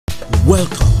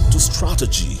Welcome to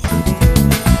Strategy.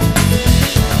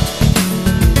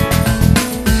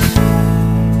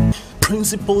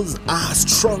 Principles are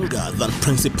stronger than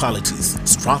principalities.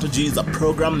 Strategy is a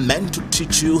program meant to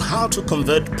teach you how to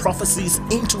convert prophecies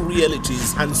into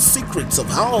realities and secrets of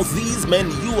how these men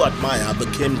you admire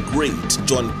became great.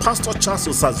 Join Pastor Charles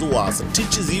Osazuwa as he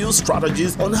teaches you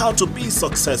strategies on how to be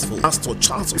successful. Pastor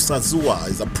Charles Osazuwa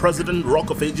is a president, Rock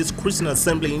of Ages Christian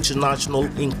Assembly International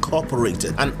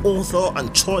Incorporated, an author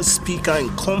and choice speaker in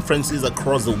conferences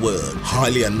across the world.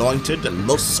 Highly anointed and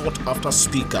most sought after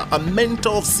speaker, a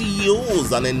mentor of CEOs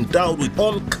and endowed with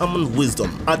uncommon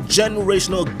wisdom, a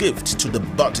generational gift to the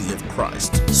body of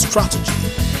Christ. Strategy,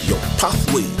 your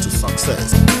pathway to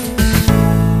success.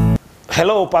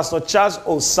 Hello, Pastor Charles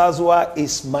Osazuwa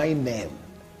is my name.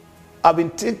 I've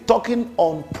been talking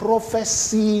on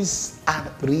prophecies and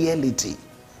reality.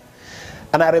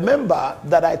 And I remember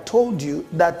that I told you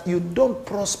that you don't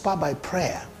prosper by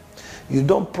prayer. You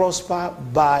don't prosper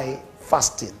by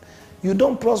fasting. You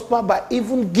don't prosper by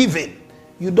even giving.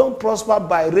 You don't prosper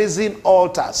by raising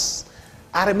altars.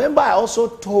 I remember I also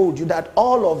told you that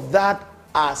all of that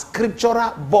are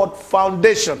scriptural but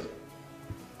foundation.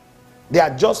 They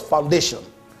are just foundation.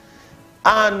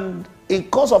 And in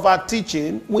course of our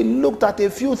teaching, we looked at a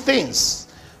few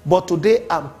things. But today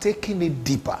I'm taking it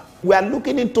deeper. We are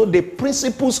looking into the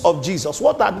principles of Jesus.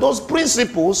 What are those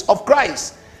principles of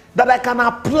Christ that I can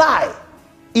apply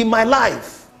in my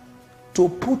life to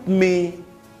put me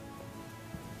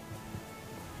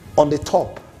on the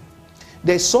top?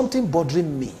 There's something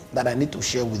bothering me that I need to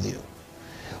share with you.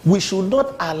 We should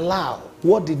not allow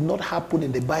what did not happen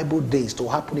in the Bible days to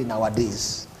happen in our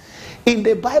days. In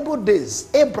the Bible days,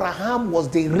 Abraham was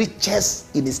the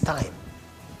richest in his time.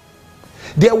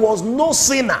 There was no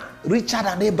sinner richer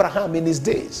than Abraham in his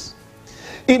days.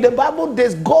 In the Bible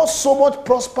days, God so much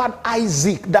prospered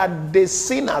Isaac that the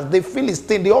sinners, the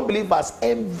Philistines, the unbelievers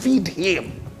envied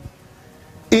him.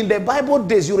 In the Bible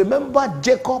days, you remember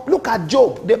Jacob. Look at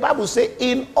Job. The Bible says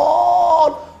in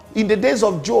the days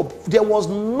of Job, there was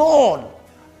none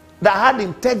that had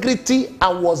integrity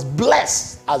and was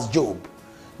blessed as Job.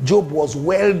 Job was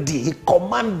wealthy. He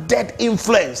commanded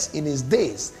influence in his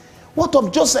days. What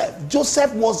of Joseph?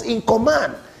 Joseph was in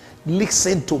command.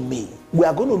 Listen to me. We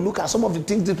are going to look at some of the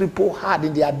things that people had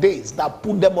in their days that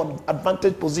put them on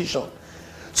advantage position.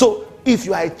 So if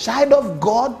you are a child of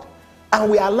God, and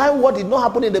we allow what did not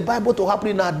happen in the Bible to happen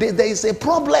in our day, there is a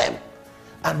problem.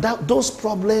 And those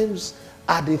problems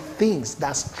are the things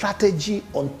that strategy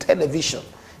on television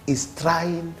is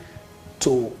trying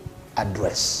to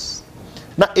address.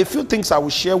 Now, a few things I will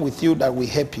share with you that will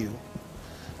help you.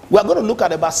 We are going to look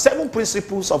at about 7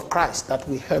 principles of Christ that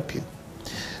will help you.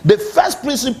 The first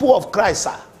principle of Christ,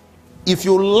 sir, if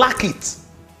you lack it,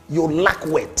 you lack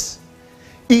weight.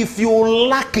 If you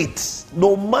lack it,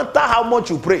 no matter how much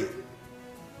you pray,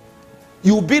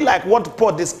 you'll be like what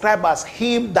Paul described as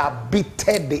him that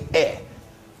beateth the air.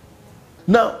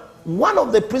 Now, one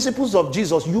of the principles of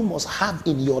Jesus you must have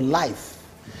in your life,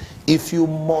 if you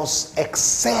must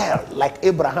excel like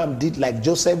Abraham did, like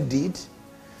Joseph did,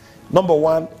 number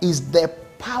one is the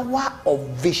power of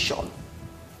vision.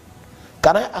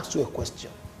 Can I ask you a question?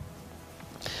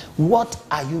 What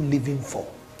are you living for?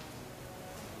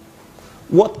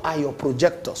 What are your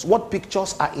projectors? What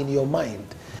pictures are in your mind?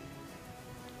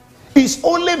 It's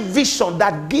only vision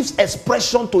that gives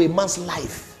expression to a man's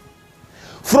life.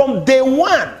 From day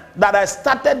one that I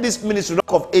started this ministry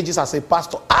of ages as a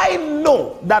pastor, I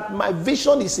know that my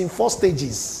vision is in 4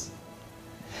 stages.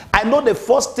 I know the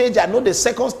first stage, I know the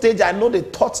second stage, I know the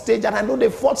third stage, and I know the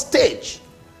 4th stage.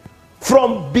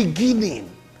 From beginning,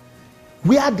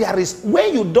 where there is,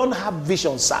 when you don't have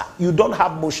vision, sir, you don't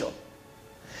have motion.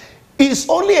 It's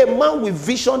only a man with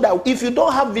vision that if you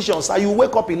don't have vision, sir, you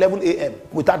wake up 11 a.m.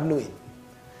 without knowing.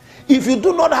 If you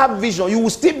do not have vision, you will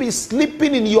still be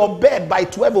sleeping in your bed by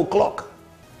 12 o'clock.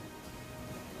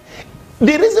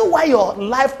 The reason why your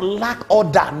life lack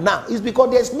order now is because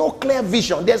there's no clear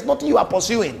vision. There's nothing you are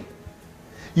pursuing.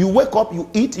 You wake up, you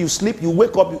eat, you sleep, you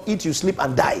wake up, you eat, you sleep,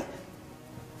 and die.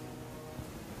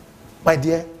 My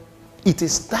dear, it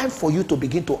is time for you to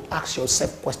begin to ask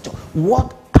yourself question.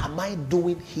 What am I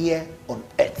doing here on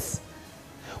earth?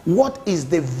 What is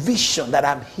the vision that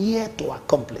I'm here to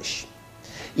accomplish?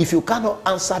 If you cannot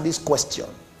answer this question,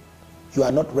 you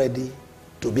are not ready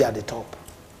to be at the top.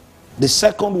 The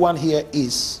second one here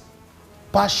is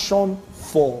passion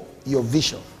for your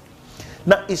vision.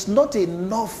 Now, it's not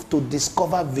enough to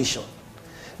discover vision.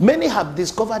 Many have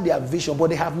discovered their vision,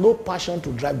 but they have no passion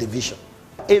to drive the vision.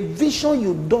 A vision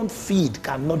you don't feed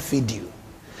cannot feed you.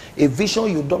 A vision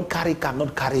you don't carry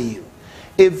cannot carry you.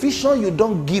 A vision you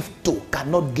don't give to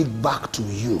cannot give back to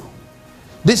you.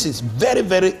 This is very,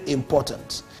 very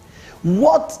important.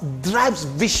 What drives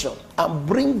vision and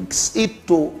brings it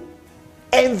to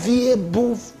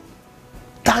enviable,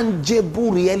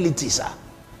 tangible realities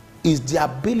is the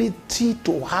ability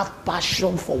to have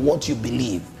passion for what you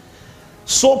believe.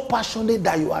 So passionate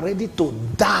that you are ready to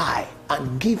die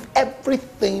and give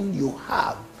everything you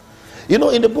have. You know,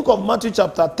 in the book of Matthew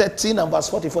chapter 13 and verse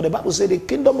 44, the Bible says the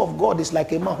kingdom of God is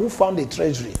like a man who found a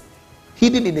treasury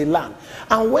hidden in a land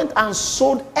and went and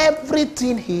sold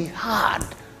everything he had.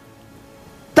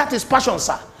 That is passion,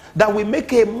 sir. That will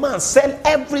make a man sell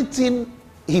everything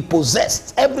he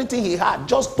possessed, everything he had,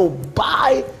 just to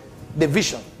buy the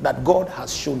vision that God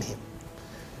has shown him.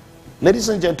 Ladies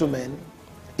and gentlemen,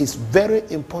 it's very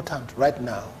important right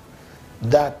now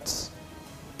that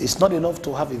it's not enough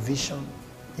to have a vision.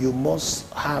 You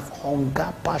must have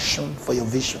hunger, passion for your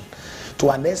vision. To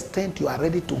an extent, you are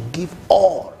ready to give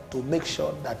all to make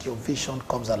sure that your vision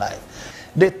comes alive.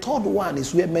 The third one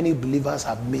is where many believers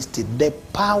have missed it: the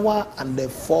power and the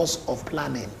force of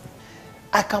planning.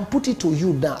 I can put it to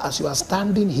you now as you are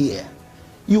standing here.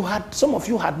 Some of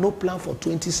you had no plan for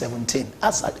 2017.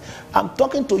 As I'm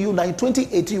talking to you now in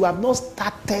 2018, you have not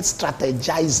started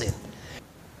strategizing.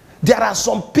 There are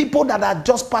some people that are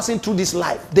just passing through this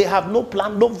life. They have no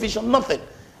plan, no vision, nothing.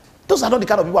 Those are not the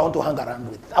kind of people I want to hang around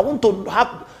with. I want to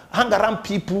hang around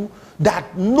people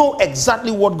that know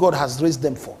exactly what God has raised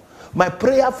them for. My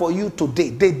prayer for you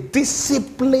today, the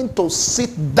discipline to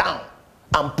sit down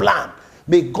and plan.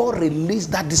 May God release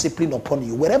that discipline upon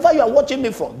you. Wherever you are watching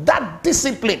me from, that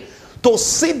discipline to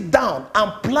sit down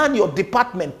and plan your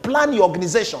department, plan your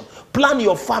organization, plan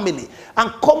your family,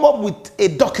 and come up with a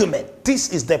document. This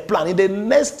is the plan. In the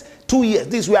next 2 years,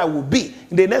 this is where I will be.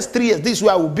 In the next 3 years, this is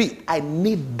where I will be. I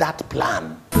need that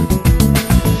plan.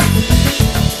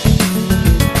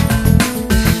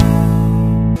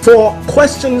 For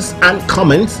questions and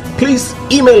comments, please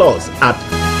email us at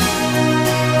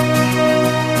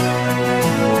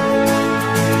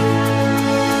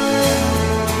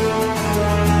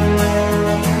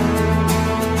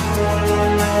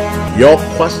Your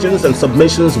questions and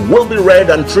submissions will be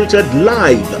read and treated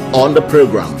live on the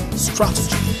program.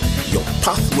 Strategy, your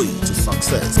pathway to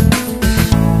success.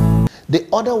 The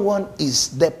other one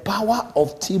is the power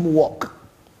of teamwork.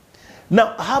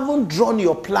 Now, having drawn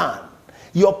your plan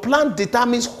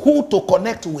determines who to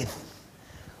connect with.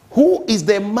 Who is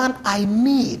the man I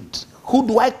need? Who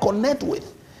do I connect with?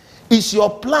 It's your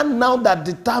plan now that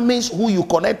determines who you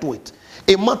connect with.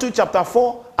 In Matthew chapter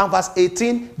 4 and verse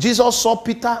 18, Jesus saw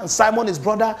Peter and Simon, his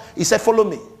brother. He said, follow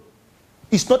me.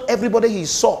 It's not everybody he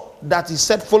saw that he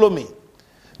said, follow me.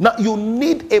 Now, you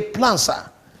need a plan, sir,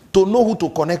 to know who to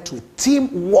connect with.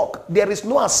 Teamwork. There is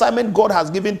no assignment God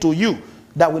has given to you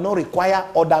that will not require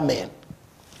other men.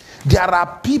 There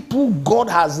are people God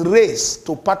has raised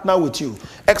to partner with you.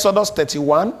 Exodus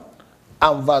 31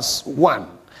 and verse 1.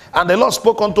 And the Lord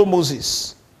spoke unto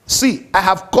Moses, see, I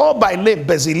have called by name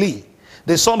Bezalel,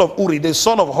 the son of Uri, the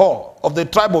son of Hur, of the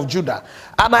tribe of Judah,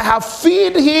 and I have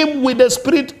filled him with the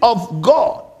Spirit of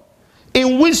God,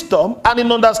 in wisdom and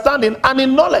in understanding and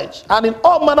in knowledge and in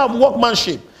all manner of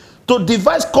workmanship, to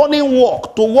devise cunning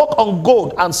work, to work on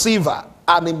gold and silver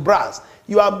and in brass.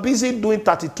 You are busy doing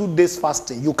 32 days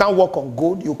fasting. You can't work on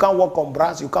gold, you can't work on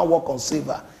brass, you can't work on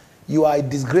silver. You are a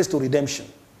disgrace to redemption.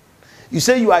 You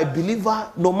say you are a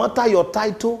believer, no matter your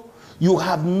title, you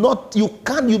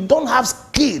don't have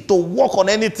skill to work on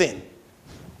anything.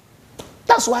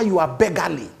 That's why you are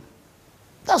beggarly.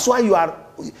 That's why you are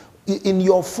in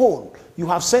your phone. You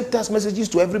have sent text messages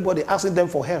to everybody asking them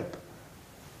for help.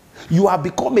 You have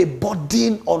become a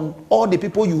burden on all the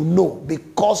people you know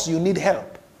because you need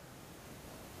help.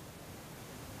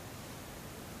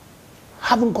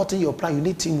 Haven't gotten your plan, you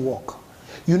need teamwork.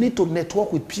 You need to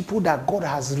network with people that God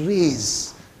has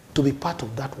raised to be part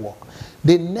of that work.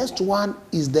 The next one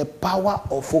is the power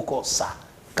of focus, sir.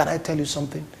 Can I tell you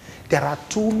something? There are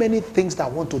too many things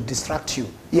that want to distract you.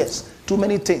 Yes, too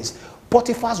many things.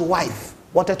 Potiphar's wife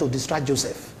wanted to distract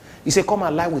Joseph. He said, come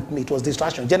and lie with me. It was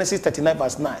distraction. Genesis 39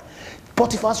 verse 9.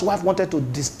 Potiphar's wife wanted to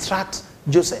distract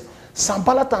Joseph.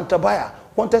 Sanballat and Tobiah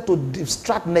wanted to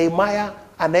distract Nehemiah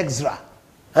and Ezra.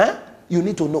 You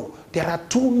need to know. There are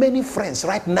too many friends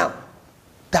right now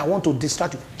that want to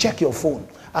distract you. Check your phone.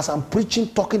 As I'm preaching,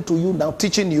 talking to you now,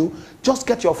 teaching you, just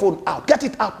get your phone out. Get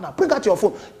it out now. Bring out your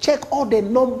phone. Check all the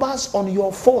numbers on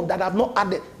your phone that have not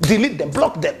added. Delete them.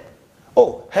 Block them.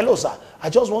 Oh, hello, sir. I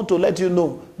just want to let you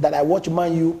know that I watch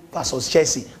Man U versus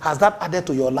Chelsea. Has that added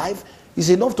to your life? It's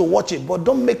enough to watch it, but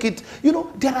don't make it. You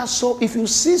know, there are if you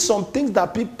see some things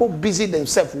that people busy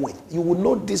themselves with, you will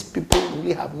know these people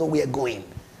really have nowhere going.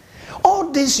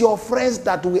 All these your friends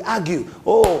that we argue,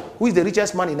 oh, who is the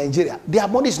richest man in Nigeria? Their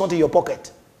money is not in your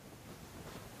pocket.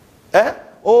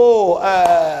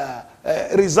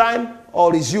 Resign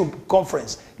or resume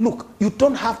conference. Look, you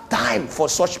don't have time for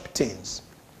such things.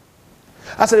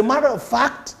 As a matter of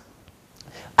fact,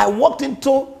 I walked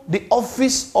into the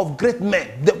office of great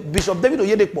men, the Bishop David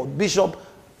Oyedepo, Bishop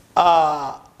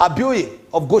Abioye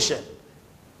of Goshen.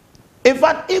 In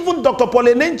fact, even Dr. Paul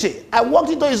Enenche, I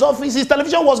walked into his office, his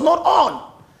television was not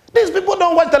on. These people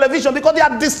don't watch television because they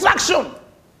are distraction.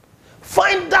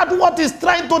 Find out what is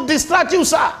trying to distract you,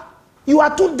 sir. You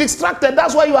are too distracted.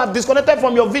 That's why you are disconnected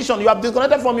from your vision. You are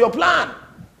disconnected from your plan.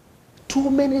 Too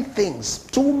many things,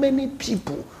 too many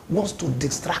people wants to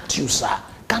distract you, sir.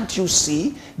 Can't you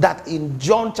see that in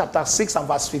John chapter 6 and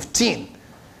verse 15,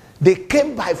 they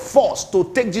came by force to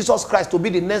take Jesus Christ to be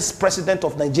the next president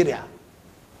of Nigeria.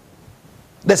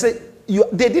 They say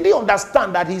they didn't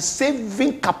understand that his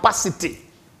saving capacity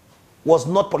was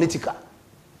not political.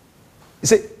 He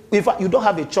said, in fact, you don't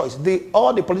have a choice.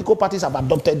 All the political parties have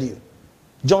adopted you.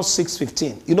 John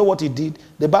 6:15. You know what he did?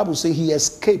 The Bible says he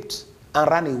escaped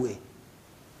and ran away.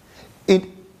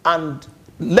 And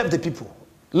left the people.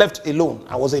 Left alone.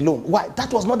 I was alone. Why?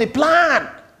 That was not the plan.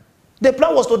 The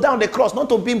plan was to die on the cross, not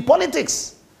to be in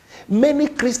politics. Many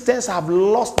Christians have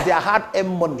lost their hard-earned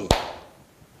money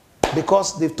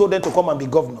because they've told them to come and be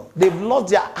governor. They've lost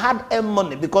their hard-earned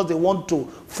money because they want to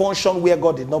function where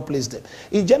God did not place them.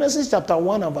 In Genesis chapter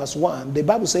 1 and verse 1, the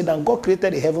Bible said that God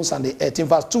created the heavens and the earth. In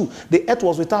verse 2, the earth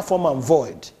was without form and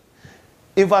void.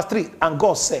 In verse 3, and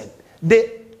God said,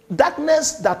 the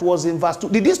darkness that was in verse 2,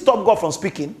 did this stop God from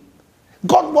speaking?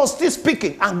 God was still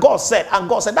speaking, and God said, and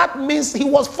God said. That means he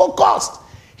was focused.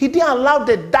 He didn't allow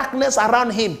the darkness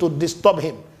around him to disturb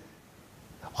him.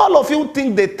 All of you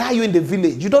think they tie you in the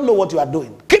village. You don't know what you are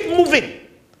doing. Keep moving.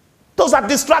 Those are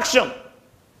distractions.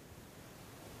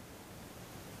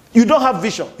 You don't have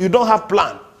vision. You don't have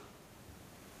plan.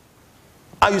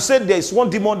 And you said there is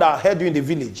one demon that held you in the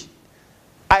village.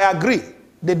 I agree.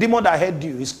 The demon that held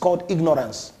you is called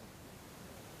ignorance.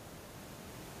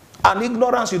 And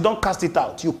ignorance, you don't cast it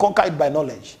out. You conquer it by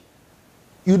knowledge.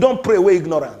 You don't pray away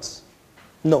ignorance.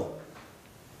 No.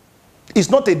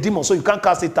 It's not a demon, so you can't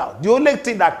cast it out. The only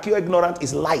thing that cures ignorance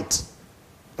is light,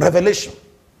 revelation,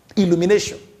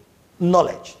 illumination,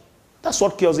 knowledge. That's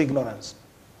what cures ignorance.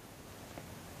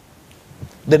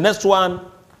 The next one,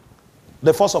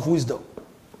 the force of wisdom.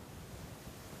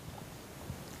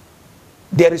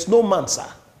 There is no man, sir,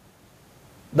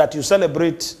 that you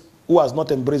celebrate who has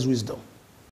not embraced wisdom.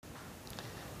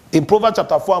 In Proverbs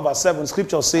chapter 4 and verse 7,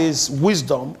 scripture says,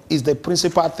 wisdom is the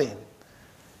principal thing.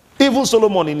 Even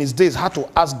Solomon in his days had to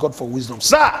ask God for wisdom.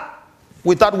 Sir,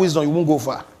 without wisdom, you won't go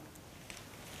far.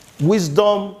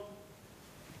 Wisdom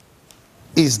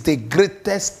is the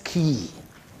greatest key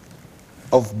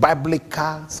of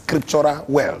biblical, scriptural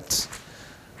wealth.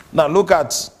 Now look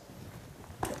at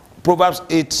Proverbs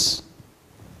 8.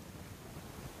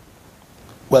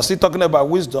 We're still talking about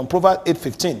wisdom. Proverbs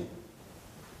 8:15.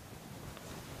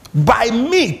 By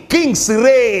me, kings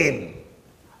reign.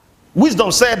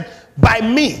 Wisdom said, by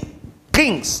me,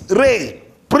 kings reign.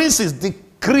 Princes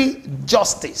decree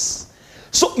justice.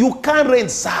 So you can't reign,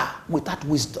 sir, without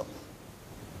wisdom.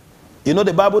 You know,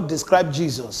 the Bible describes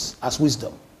Jesus as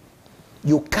wisdom.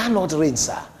 You cannot reign,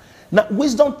 sir. Now,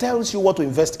 wisdom tells you what to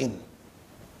invest in.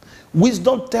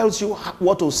 Wisdom tells you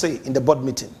what to say in the board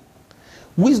meeting.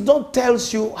 Wisdom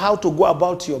tells you how to go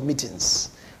about your meetings.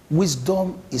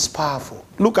 Wisdom is powerful.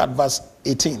 Look at verse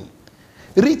 18.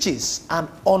 Riches and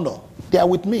honor, they are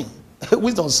with me.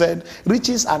 Wisdom said,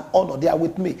 riches and honor, they are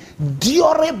with me.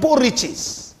 Durable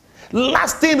riches,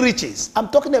 lasting riches. I'm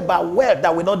talking about wealth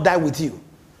that will not die with you.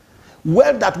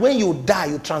 Wealth that when you die,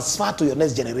 you transfer to your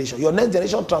next generation. Your next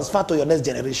generation transfer to your next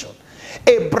generation.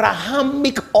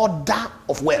 Abrahamic order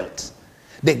of wealth.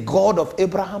 The God of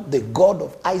Abraham, the God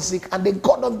of Isaac, and the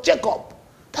God of Jacob.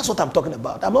 That's what I'm talking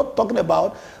about. I'm not talking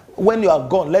about when you are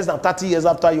gone, less than 30 years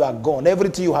after you are gone,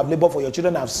 everything you have labored for your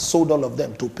children, have sold all of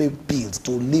them to pay bills,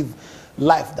 to live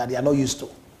life that they are not used to.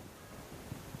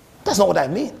 That's not what I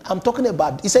mean. I'm talking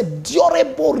about, he said,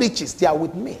 durable riches, they are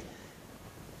with me.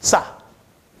 Sir,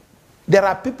 there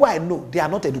are people I know, they are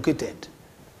not educated,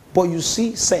 but you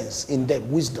see sense in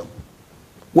them, wisdom.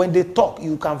 When they talk,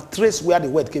 you can trace where the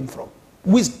word came from.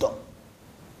 Wisdom.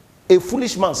 A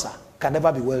foolish man, sir, can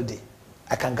never be wealthy.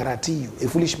 I can guarantee you, a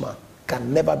foolish man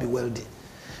can never be wealthy.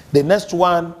 The next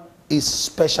one is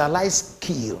specialized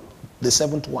skill. The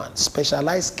seventh one,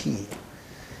 specialized skill.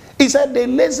 He said, the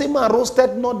lazy man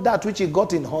roasted not that which he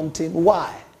got in hunting.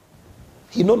 Why?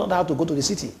 He know not how to go to the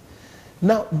city.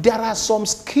 Now, there are some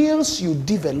skills you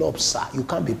develop, sir. You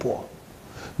can't be poor.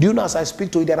 Do you know, as I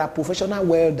speak to you, there are professional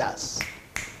welders.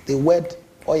 They weld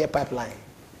oil pipeline.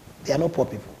 They are not poor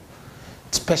people.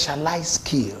 Specialized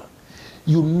skill.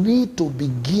 You need to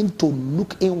begin to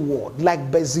look inward. Like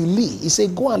Bezili. He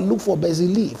said, go and look for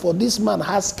Bezili. For this man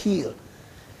has skill.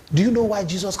 Do you know why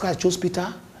Jesus Christ chose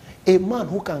Peter? A man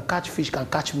who can catch fish can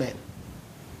catch men.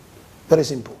 Very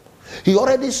simple. He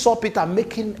already saw Peter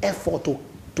making effort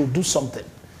to do something.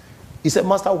 He said,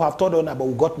 Master, we have told on, but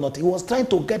we got nothing. He was trying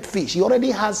to get fish. He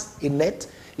already has a net.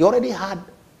 He already had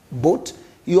boat.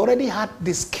 He already had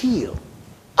the skill.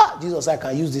 Jesus, I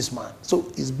can use this man. So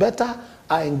it's better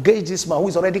I engage this man who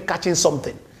is already catching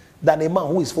something than a man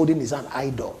who is folding his hand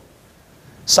idle.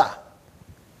 Sir,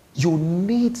 you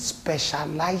need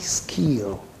specialized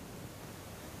skill.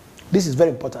 This is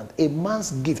very important. A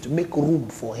man's gift, make room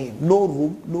for him. No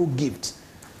room, no gift.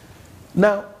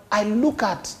 Now, I look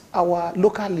at our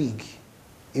local league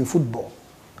in football.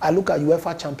 I look at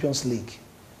UEFA Champions League.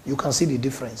 You can see the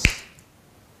difference.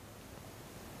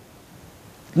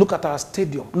 Look at our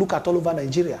stadium. Look at all over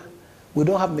Nigeria. We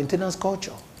don't have maintenance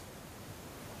culture.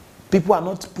 People are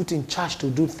not put in charge to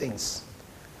do things.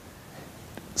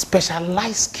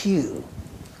 Specialized skill.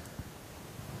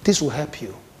 This will help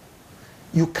you.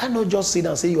 You cannot just sit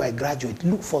and say you are a graduate.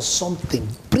 Look for something.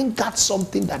 Bring out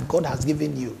something that God has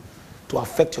given you to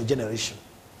affect your generation.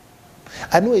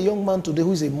 I know a young man today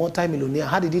who is a multi-millionaire.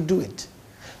 How did he do it?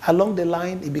 Along the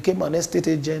line, he became an estate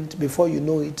agent. Before you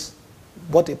know it,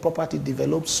 bought a property,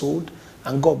 developed, sold,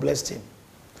 and God blessed him.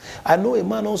 I know a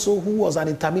man also who was an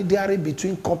intermediary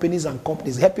between companies and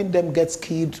companies, helping them get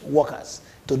skilled workers.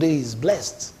 Today he is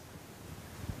blessed.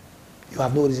 You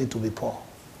have no reason to be poor.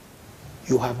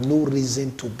 You have no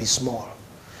reason to be small.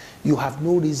 You have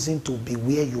no reason to be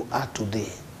where you are today.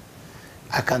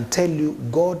 I can tell you,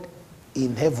 God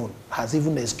in heaven has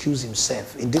even excused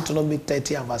himself. In Deuteronomy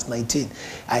 30 and verse 19,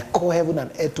 I call heaven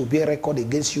and earth to bear record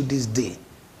against you this day,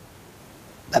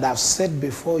 that I've set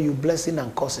before you blessing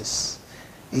and curses.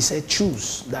 He said,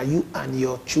 choose that you and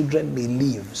your children may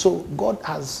live. So God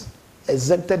has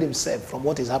exempted himself from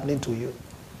what is happening to you.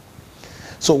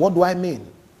 So what do I mean?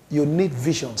 You need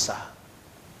vision, sir,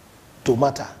 to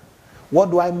matter.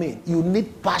 What do I mean? You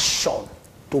need passion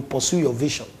to pursue your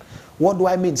vision. What do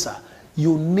I mean, sir?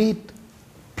 You need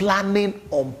planning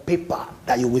on paper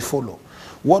that you will follow.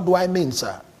 What do I mean,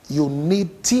 sir? You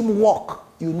need teamwork.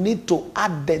 You need to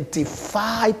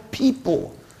identify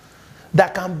people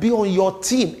that can be on your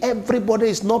team. Everybody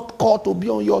is not called to be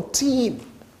on your team.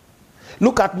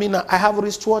 Look at me now. I have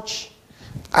wristwatch.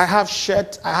 I have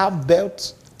shirt. I have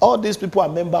belt. All these people are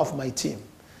members of my team.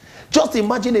 Just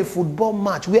imagine a football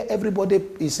match where everybody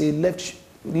is a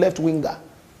left winger.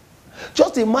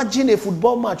 Just imagine a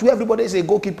football match where everybody is a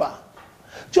goalkeeper.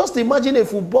 Just imagine a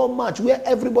football match where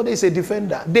everybody is a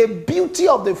defender. The beauty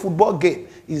of the football game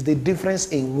is the difference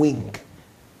in wing.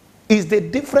 It's the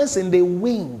difference in the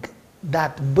wing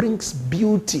that brings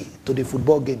beauty to the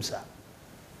football game, sir.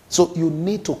 So you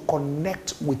need to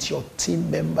connect with your team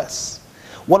members.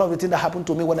 One of the things that happened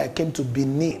to me when I came to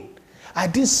Benin, I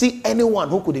didn't see anyone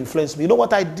who could influence me. You know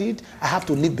what I did? I have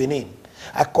to leave Benin.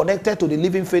 I connected to the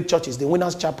Living Faith Churches, the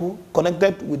Winners Chapel,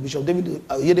 connected with Bishop David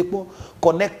Oyedepo,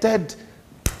 connected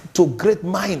to great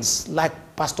minds like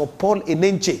Pastor Paul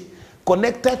Enenche,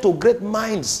 connected to great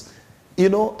minds. You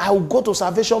know, I will go to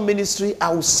Salvation Ministry,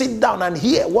 I will sit down and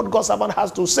hear what God's servant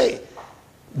has to say.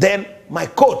 Then my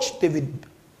coach,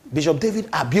 Bishop David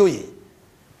Abioye,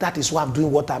 that is why I'm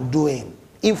doing what I'm doing.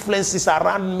 Influences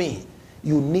around me.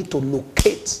 You need to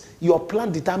locate. Your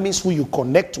plan determines who you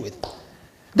connect with.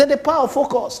 Then the power of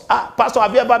focus. Pastor,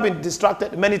 have you ever been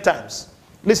distracted? Many times.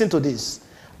 Listen to this.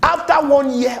 After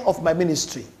 1 year of my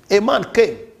ministry, a man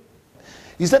came.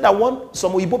 He said that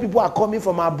some Igbo people are coming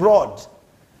from abroad,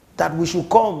 that we should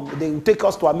come, they will take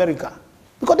us to America.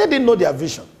 Because they didn't know their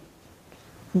vision.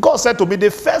 God said to me, the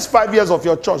first 5 years of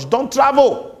your church, don't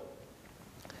travel.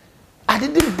 I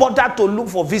didn't bother to look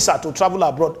for visa to travel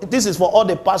abroad. This is for all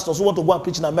the pastors who want to go and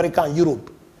preach in America and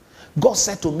Europe. God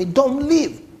said to me, don't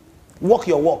leave. Walk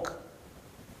your walk.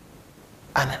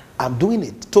 And I'm doing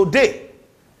it. Today,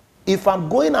 if I'm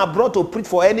going abroad to preach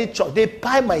for any church, they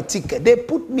buy my ticket. They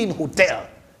put me in hotel.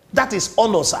 That is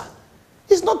honor, sir.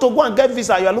 It's not to go and get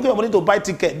visa. You are looking for money to buy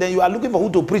ticket. Then you are looking for who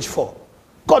to preach for.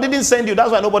 God didn't send you.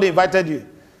 That's why nobody invited you.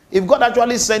 If God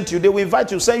actually sent you, they will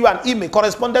invite you, send you an email,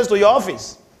 correspondence to your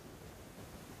office.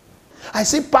 I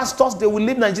see pastors, they will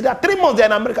leave Nigeria. 3 months they're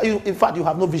in America. In fact, you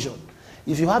have no vision.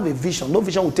 If you have a vision, no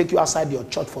vision will take you outside your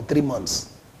church for 3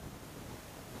 months.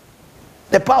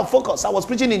 The power of focus. I was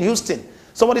preaching in Houston.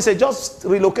 Somebody said, just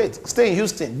relocate. Stay in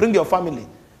Houston. Bring your family.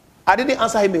 I didn't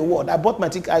answer him a word. I bought my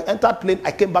ticket. I entered plane.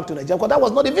 I came back to Nigeria because that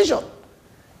was not the vision.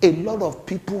 A lot of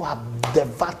people have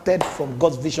diverted from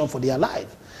God's vision for their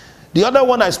life. The other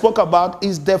one I spoke about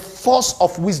is the force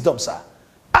of wisdom, sir.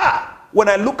 When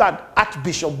I look at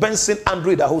Archbishop Benson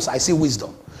Andrew Idahosa, I see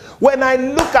wisdom. When I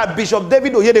look at Bishop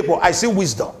David Oyedepo, I see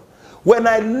wisdom. When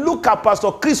I look at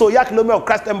Pastor Chris Oyakhilome of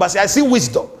Christ Embassy, I see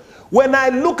wisdom. When I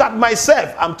look at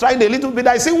myself, I'm trying a little bit,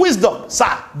 I see wisdom.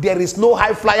 Sir, there is no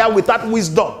high flyer without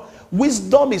wisdom.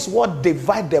 Wisdom is what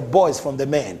divides the boys from the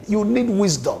men. You need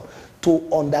wisdom to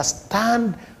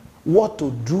understand what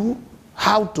to do,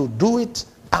 how to do it,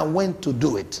 and when to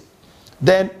do it.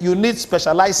 Then you need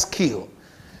specialized skill.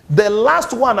 The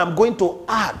last one I'm going to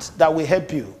add that will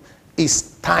help you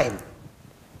is time.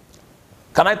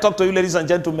 Can I talk to you, ladies and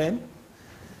gentlemen?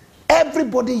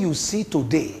 Everybody you see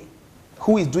today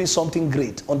who is doing something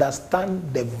great,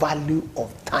 understand the value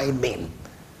of timing.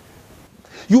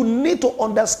 You need to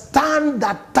understand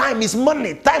that time is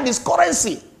money, time is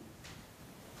currency.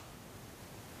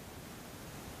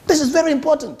 This is very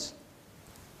important.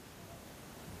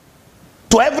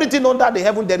 To everything under the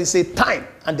heaven, there is a time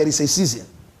and there is a season.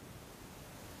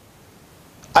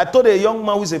 I told a young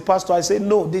man who is a pastor, I said,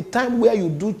 no, the time where you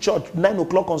do church, 9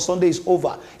 o'clock on Sunday is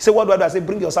over. He said, what do I do? I said,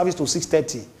 bring your service to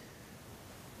 6:30.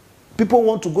 People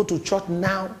want to go to church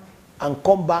now and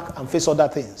come back and face other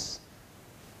things.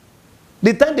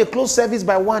 The time they close service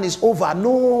by 1 is over.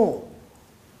 No.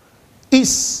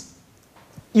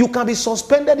 You can be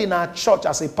suspended in our church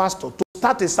as a pastor to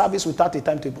start a service without a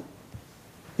timetable.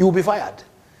 You will be fired.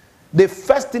 The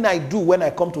first thing I do when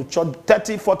I come to church,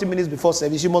 30, 40 minutes before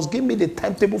service, you must give me the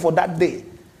timetable for that day.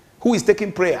 Who is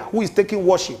taking prayer? Who is taking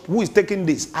worship? Who is taking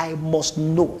this? I must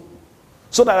know.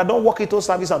 So that I don't walk into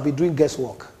service and be doing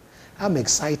guesswork. I'm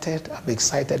excited. I'm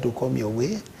excited to come your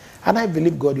way. And I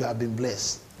believe, God, you have been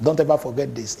blessed. Don't ever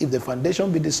forget this. If the foundation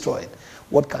be destroyed,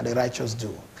 what can the righteous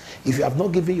do? If you have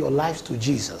not given your lives to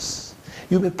Jesus,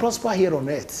 you may prosper here on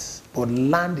earth, but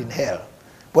land in hell.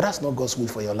 But that's not God's will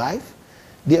for your life.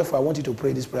 Therefore, I want you to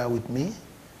pray this prayer with me,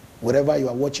 wherever you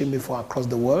are watching me from across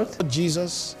the world.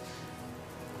 Jesus,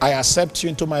 I accept you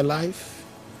into my life.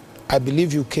 I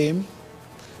believe you came,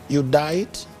 you died,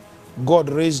 God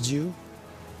raised you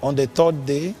on the 3rd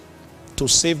day to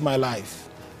save my life.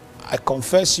 I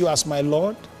confess you as my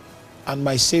Lord and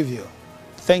my Savior.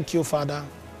 Thank you, Father,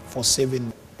 for saving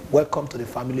me. Welcome to the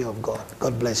family of God.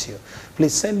 God bless you.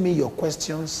 Please send me your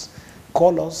questions.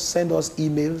 Call us, send us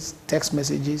emails, text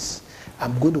messages.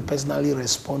 I'm going to personally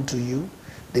respond to you.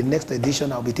 The next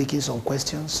edition, I'll be taking some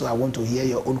questions, so I want to hear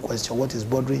your own question. What is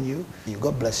bothering you?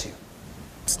 God bless you.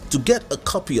 To get a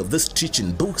copy of this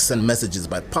teaching, books and messages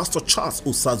by Pastor Charles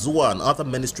Osazuwa and other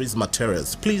ministries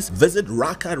materials, please visit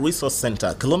Raka Resource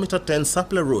Center, Kilometer 10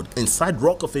 Sapler Road, inside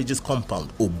Rock of Ages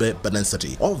compound, Obe, Benin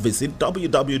City, or visit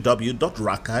www.raka.org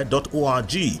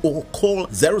or call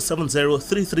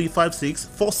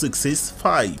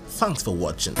 070-3356-4665. Thanks for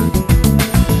watching.